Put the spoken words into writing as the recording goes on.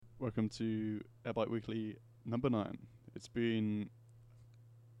Welcome to Airbyte Weekly number 9. It's been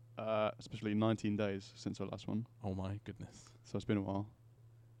especially 19 days since our last one, Oh my goodness. so it's been a while.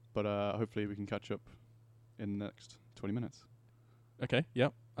 But hopefully we can catch up in the next 20 minutes. Okay,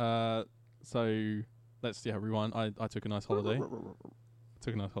 yep. So let's rewind. I took a nice holiday.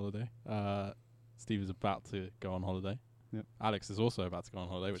 Steve is about to go on holiday. Yep. Alex is also about to go on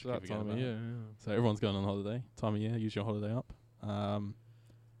holiday, which It's that we keep forgetting time of about. year, So everyone's going on holiday. Time of year, use your holiday up.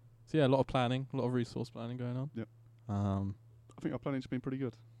 So yeah, a lot of planning, a lot of resource planning going on. Yep. I I think our planning's been pretty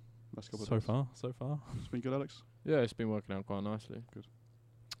good last couple of so days. far. It's been good, Alex? Yeah, it's been working out quite nicely. Good.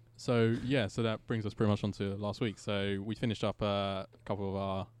 So yeah, so that brings us pretty much on to last week. So we finished up a couple of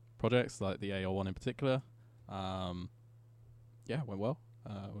our projects, like the AR one in particular. Yeah, went well.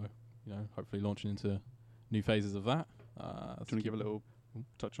 We're hopefully launching into new phases of that. Do you want to give a little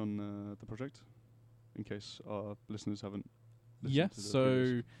touch on the project in case our listeners haven't listened Yeah, to the so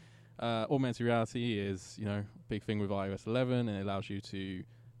previous? augmented reality is, big thing with iOS 11, and it allows you to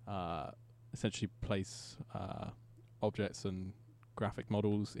essentially place objects and graphic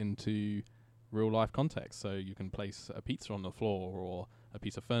models into real life context. So you can place a pizza on the floor or a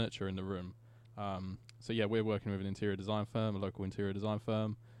piece of furniture in the room. So yeah, we're working with an interior design firm, a local interior design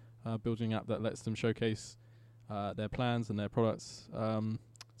firm, building an app that lets them showcase their plans and their products to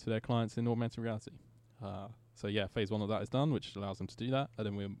their clients in augmented reality. So yeah, phase 1 of that is done, which allows them to do that, and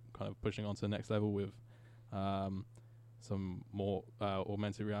then we're kind of pushing on to the next level with some more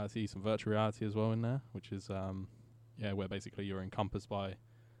augmented reality, some virtual reality as well in there, which is where basically you're encompassed by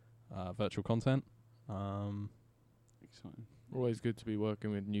virtual content. Exciting. Always good to be working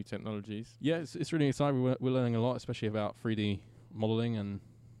with new technologies. Yeah, it's really exciting. We're learning a lot, especially about 3D modeling and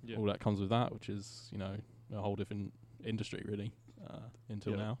all that comes with that, which is a whole different industry really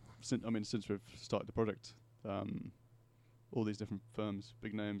until now. Since we've started the project, all these different firms,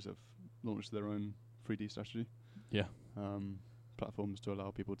 big names, have launched their own 3D strategy. Yeah. Platforms to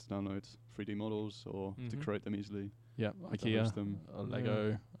allow people to download 3D models or to create them easily. Yeah, to IKEA, host them.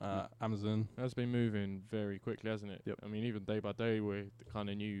 Lego, Amazon. That's been moving very quickly, hasn't it? Yep. I mean, even day by day, we're kind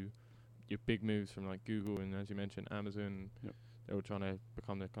of new. Your big moves from like Google and, as you mentioned, Amazon. Yep. They were trying to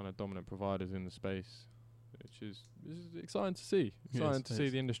become the kind of dominant providers in the space, which is exciting to see. Exciting to see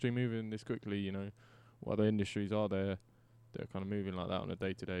the industry moving this quickly. What other industries are there that are kind of moving like that on a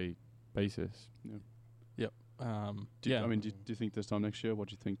day-to-day basis? Yeah. Do you think this time next year, what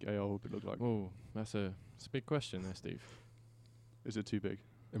do you think AR will look like? Oh, that's a big question there, Steve. Is it too big?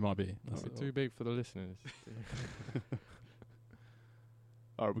 It might be. Is it too big for the listeners?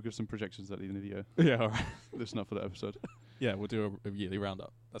 All right, we've got some projections at the end of the year. Yeah, all right. Listen up for that episode. Yeah, we'll do a yearly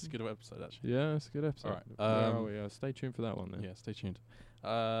roundup. That's a good episode, actually. Yeah, it's a good episode. All right. Where are we? Stay tuned for that one then. Yeah, stay tuned.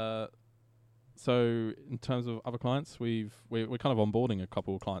 So in terms of other clients, we're kind of onboarding a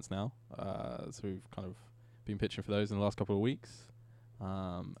couple of clients now. So we've kind of been pitching for those in the last couple of weeks.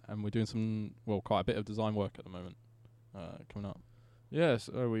 And we're doing quite a bit of design work at the moment coming up. Yeah,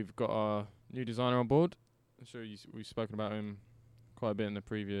 so we've got our new designer on board. I'm sure we've spoken about him quite a bit in the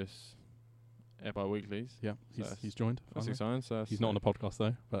previous Airbyte Weeklies. Yeah, he's joined. That's finally. exciting. So He's not on the podcast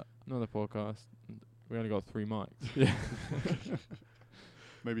though, but not on the podcast. We only got 3 mics. yeah,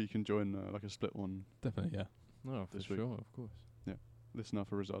 Maybe you can join like a split one. definitely, yeah. No, for This week. sure, of course. Listen up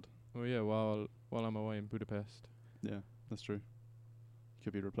for Rizad. Well, yeah, while I'm away in Budapest, Yeah, that's true.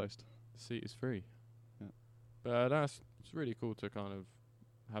 Could be replaced. the seat is free. Yeah. But it's really cool to kind of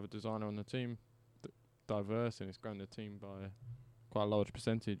have a designer on the team, diverse, and it's grown the team by quite a large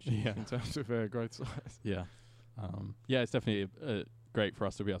percentage Yeah. in terms of growth size. Yeah. It's definitely great for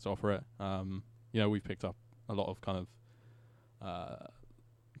us to be able to offer it. We've picked up a lot of kind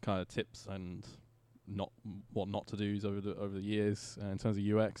of tips and what not to do over the years in terms of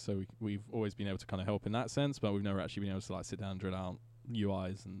UX. So we've always been able to kind of help in that sense, but we've never actually been able to like sit down and drill out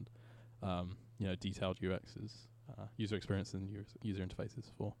UIs and detailed UXs, user experience and user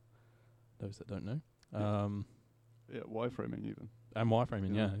interfaces for those that don't know. Yeah, wireframing even. And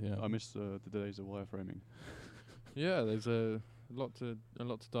wireframing, yeah. I miss the days of wireframing. Yeah, there's a lot to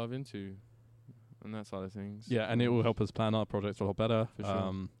dive into on that side of things. Yeah, and it will help us plan our projects a lot better. For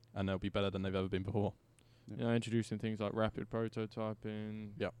sure. And they'll be better than they've ever been before. Introducing things like rapid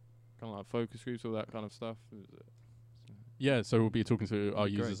prototyping. Yep. Kind of like focus groups, all that kind of stuff. Yeah, so we'll be talking to our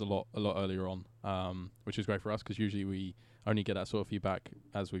Great. users a lot earlier on, which is great for us because usually we only get that sort of feedback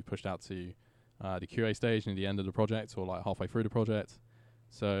as we've pushed out to the QA stage near the end of the project or like halfway through the project.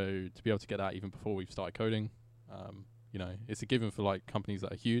 So to be able to get that even before we've started coding, it's a given for like companies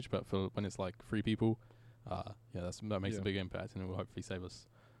that are huge, but for when it's like 3 people, that makes a big impact and it will hopefully save us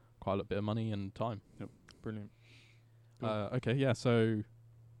quite a bit of money and time. Brilliant. Okay, yeah. So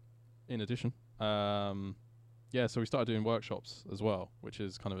in addition, so we started doing workshops as well, which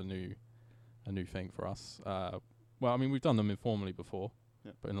is kind of a new thing for us. Well, I mean, we've done them informally before,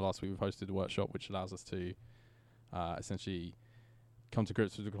 but in the last week we've hosted a workshop which allows us to essentially come to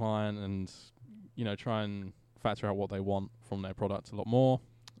grips with the client and, try and factor out what they want from their product a lot more.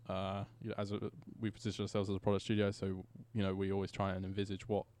 We position ourselves as a product studio, so, we always try and envisage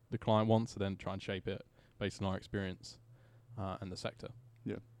what the client wants and then try and shape it based on our experience and the sector.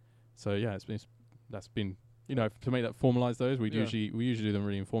 Yeah. So, that's been, to make that formalize those, we usually do them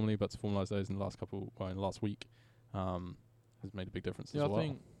really informally, but to formalize those in the last week has made a big difference as well. I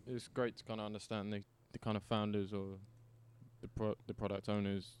think it's great to kind of understand the kind of founders or the product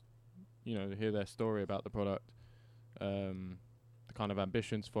owners, hear their story about the product, the kind of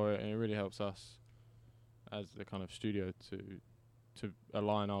ambitions for it, and it really helps us as the kind of studio to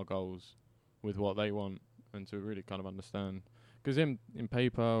align our goals with what they want and to really kind of understand. Because in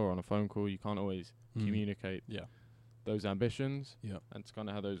paper or on a phone call, you can't always communicate those ambitions. Yeah. And it's kind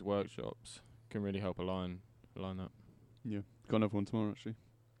of how those workshops can really help align that. Yeah. Got another one tomorrow, actually.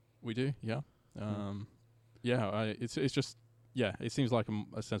 We do, yeah. It's just, it seems like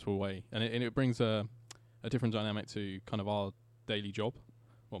a sensible way. And it brings a different dynamic to kind of our daily job,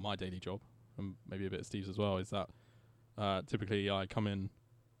 well, my daily job, and maybe a bit of Steve's as well, is that typically I come in,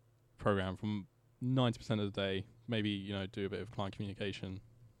 program from 90% of the day, maybe, do a bit of client communication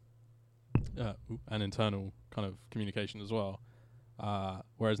and internal kind of communication as well.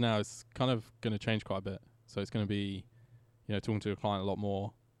 Whereas now it's kind of going to change quite a bit. So it's going to be, talking to a client a lot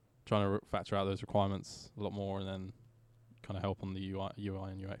more, trying to factor out those requirements a lot more, and then kind of help on the UI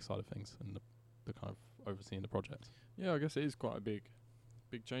and UX side of things and the kind of overseeing the project. Yeah, I guess it is quite a big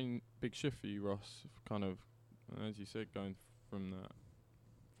shift for you, Ross. Kind of, as you said, going from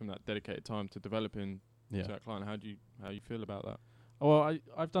that dedicated time to developing to that client. How do you feel about that? Well,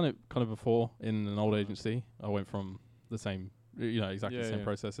 I've done it kind of before in an old agency. I went from the same, exactly the same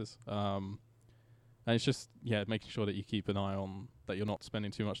processes. And it's just, making sure that you keep an eye on that you're not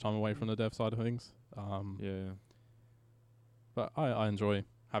spending too much time away from the dev side of things. But I enjoy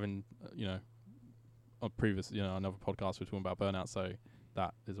having, a previous, another podcast we're talking about burnout. So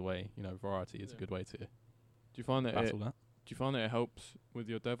that is a way, variety is a good way to Do you find that battle that. Do you find that it helps with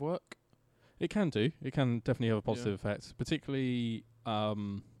your dev work? It can do. It can definitely have a positive effect, particularly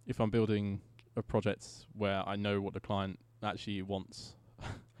if I'm building a project where I know what the client actually wants.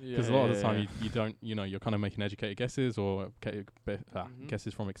 Because a lot of the time you don't, you're kind of making educated guesses or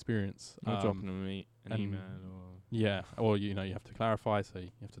guesses from experience. Or dropping them an email or you have to clarify, so you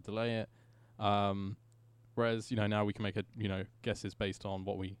have to delay it. Whereas now we can make guesses based on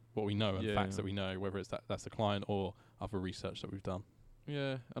what we know and facts that we know, whether it's that's the client or other research that we've done.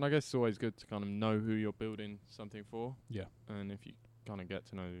 Yeah, and I guess it's always good to kind of know who you're building something for. Yeah, and if you kind of get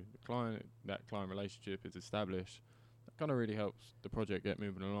to know the client, that client relationship is established, that kind of really helps the project get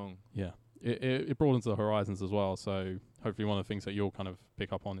moving along. Yeah, it broadens the horizons as well. So hopefully one of the things that you'll kind of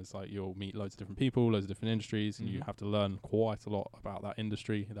pick up on is like you'll meet loads of different people, loads of different industries, and you have to learn quite a lot about that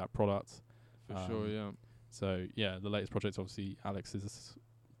industry, that product. For sure, yeah. So the latest project, obviously, Alex is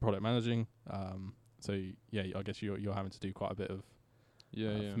product managing. So I guess you're having to do quite a bit of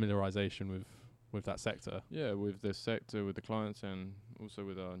familiarization with that sector. Yeah, with the sector, with the clients, and also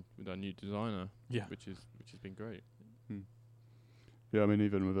with our new designer. Yeah, which has been great. Yeah, I mean,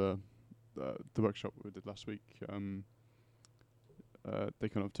 even with the workshop we did last week, they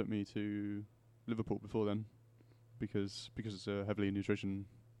kind of took me to Liverpool before then, because it's a heavily nutrition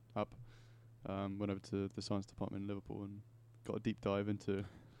hub. Went over to the science department in Liverpool and got a deep dive into,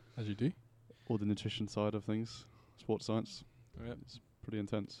 as you do, all the nutrition side of things, sports science. It's pretty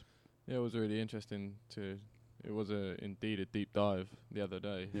intense. Yeah, it was really interesting it was indeed a deep dive the other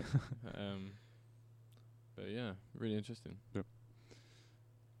day. Yeah. But really interesting. Yep.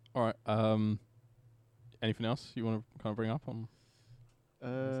 All right. Anything else you want to kind of bring up on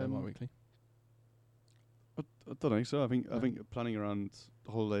Airbyte Weekly? I don't think so. I think planning around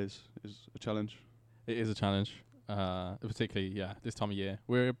the holidays is a challenge. It is a challenge, particularly this time of year.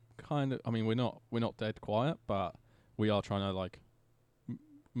 We're kind of, we're not dead quiet, but we are trying to like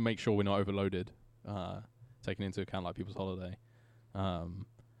make sure we're not overloaded, taking into account like people's holiday.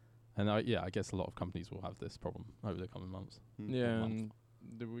 And I guess a lot of companies will have this problem over the coming months. Yeah, and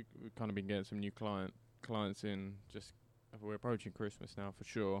we've kind of been getting some new clients in. Just we're approaching Christmas now for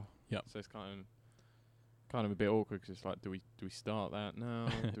sure. Yeah, so it's kind of a bit awkward because it's like, do we start that now?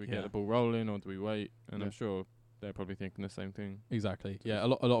 Do we get the ball rolling, or do we wait? And I'm sure they're probably thinking the same thing. Exactly. Yeah, a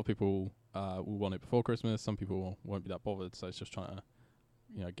lot of people will want it before Christmas. Some people won't be that bothered. So it's just trying to,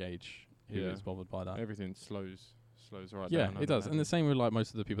 gauge who is bothered by that. Everything slows slows right Yeah, down. it does. And the same with like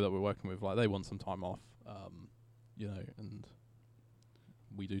most of the people that we're working with, like they want some time off, you know, and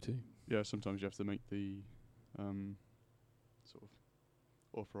we do too. Yeah, sometimes you have to make the sort of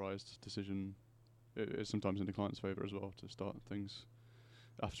authorized decision. It's sometimes in the client's favour as well to start things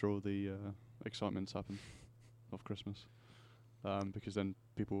after all the excitement's happened of Christmas, because then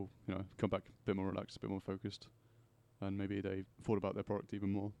people, you know, come back a bit more relaxed, a bit more focused, and maybe they thought about their product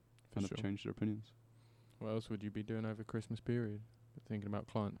even more and have changed their opinions. What else would you be doing over Christmas period? Thinking about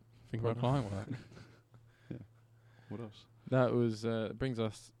client. Think about client work. Yeah. What else? That was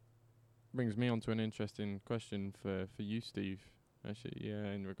brings me on to an interesting question for you, Steve. Actually,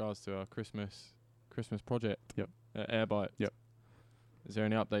 yeah, in regards to our Christmas project. Yep. At Airbyte. Yep. Is there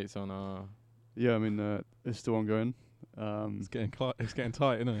any updates on our? Yeah, I mean, it's still ongoing. It's getting tight,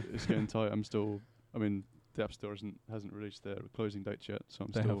 isn't it? It's getting tight. I mean, the App Store hasn't released their closing dates yet, so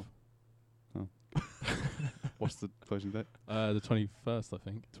I'm They still. Oh. What's the closing date? The 21st, I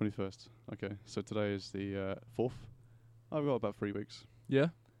think. 21st. Okay, so today is the 4th. I've got about 3 weeks. Yeah.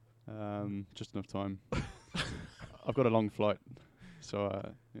 Just enough time. I've got a long flight,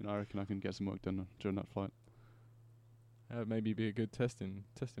 so you know, I reckon I can get some work done during that flight. Maybe be a good testing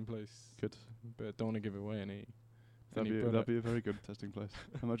place. Good. But don't want to give away any. That'd be a very good testing place.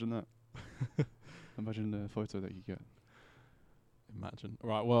 Imagine that. Imagine the photo that you get. Imagine.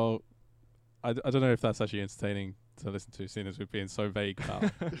 Right. Well, I don't know if that's actually entertaining to listen to, seeing as we're being so vague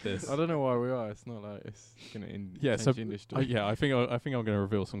about this. I don't know why we are. It's not like it's gonna change the industry. I think I'm going to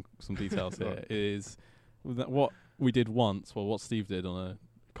reveal some details here. Right. Is that what we did once? Well, what Steve did on a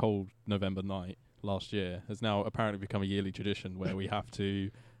cold November night last year has now apparently become a yearly tradition where we have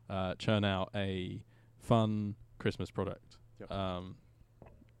to churn out a fun Christmas product. Yep.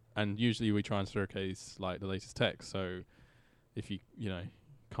 And usually we try and showcase like the latest tech. So if you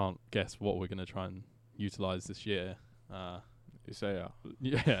can't guess what we're going to try and utilize this year, It's AR.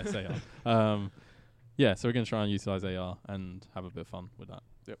 yeah, it's AR. Yeah, so we're going to try and utilize AR and have a bit of fun with that.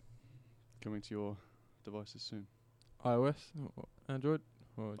 Coming to your devices soon. iOS, Android,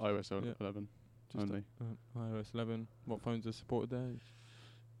 or iOS yeah. 11 just only. iOS 11. What phones are supported there?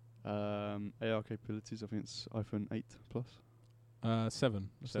 AR capabilities, I think it's iPhone 8 Plus. 7.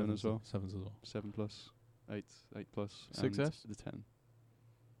 7 as well. 7's as well. 7 Plus, 8 Plus, 6S? and the 10.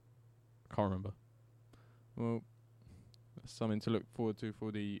 Can't remember. Well, that's something to look forward to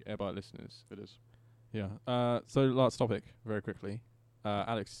for the Airbyte listeners. It is. Yeah. So last topic, very quickly.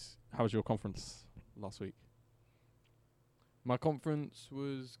 Alex, how was your conference last week? My conference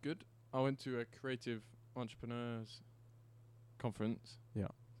was good. I went to a creative entrepreneurs conference. Yeah.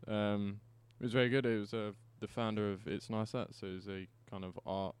 It was very good. It was the founder of It's Nice That, so it's a kind of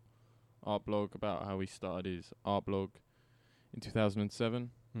art blog about how he started his art blog in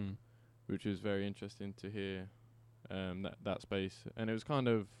 2007, which was very interesting to hear that space. And it was kind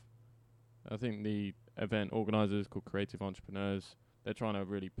of, I think the event organisers called Creative Entrepreneurs, they're trying to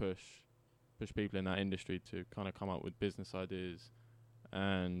really push people in that industry to kind of come up with business ideas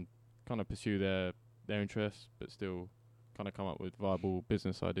and kind of pursue their interests, but still kind of come up with viable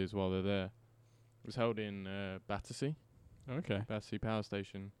business ideas while they're there. It was held in Battersea. Okay. Battersea Power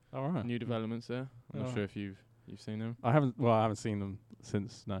Station. All right. New developments there. I'm not sure if you've seen them. I haven't seen them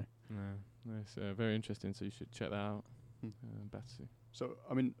since. No. No, it's very interesting. So you should check that out. Battersea. So,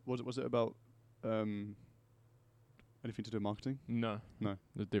 I mean, was it about anything to do with marketing? No.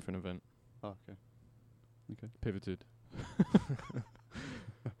 A different event. Oh, okay. Pivoted.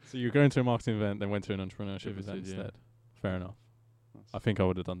 So you're going to a marketing event, then went to an entrepreneurship Pivoted, event yeah. instead. Fair enough. Nice. I think I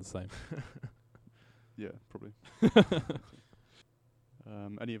would have done the same. Yeah, probably.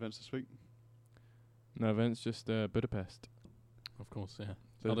 Any events this week? No events, just Budapest. Of course, yeah.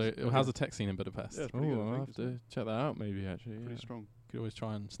 So Although, how's the tech scene in Budapest? Yeah, it's pretty good, I I'll think, have isn't to check that out maybe, actually. Pretty Yeah. strong. Could always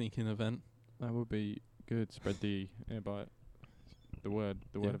try and sneak in an event. That would be good. Spread the Airbyte. The word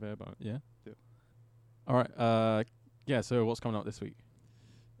Yeah. of Airbyte. Yeah. Yep. All right. Yeah. So what's coming up this week?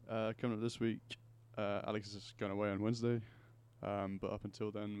 Coming up this week, Alex is going away on Wednesday, but up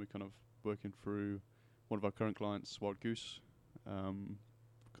until then, we're kind of working through one of our current clients, Wild Goose. Kind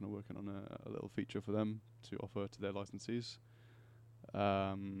of working on a little feature for them to offer to their licensees.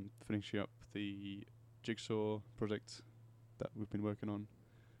 Finishing up the Jigsaw project that we've been working on.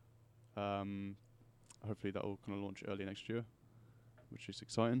 Hopefully that will kind of launch early next year, which is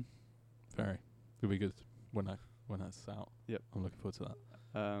exciting. Very. It'll be good when that's out. Yep. I'm looking forward to that.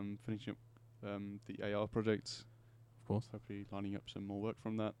 Finishing up the AR project. Of course. Hopefully lining up some more work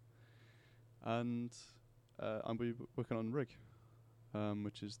from that. And I'm working on Rig,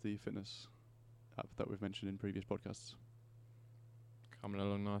 which is the fitness app that we've mentioned in previous podcasts. Coming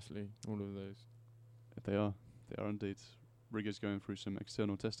along nicely. All of those. They are. They are indeed. Rigger's going through some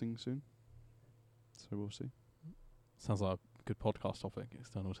external testing soon, so we'll see. Sounds like a good podcast topic,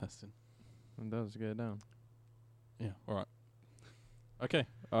 external testing. And does get it down. Yeah, all right. Okay,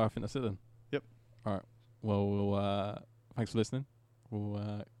 I think that's it then. Yep. All right. Well, thanks for listening.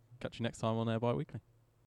 We'll catch you next time on Airbyte Weekly.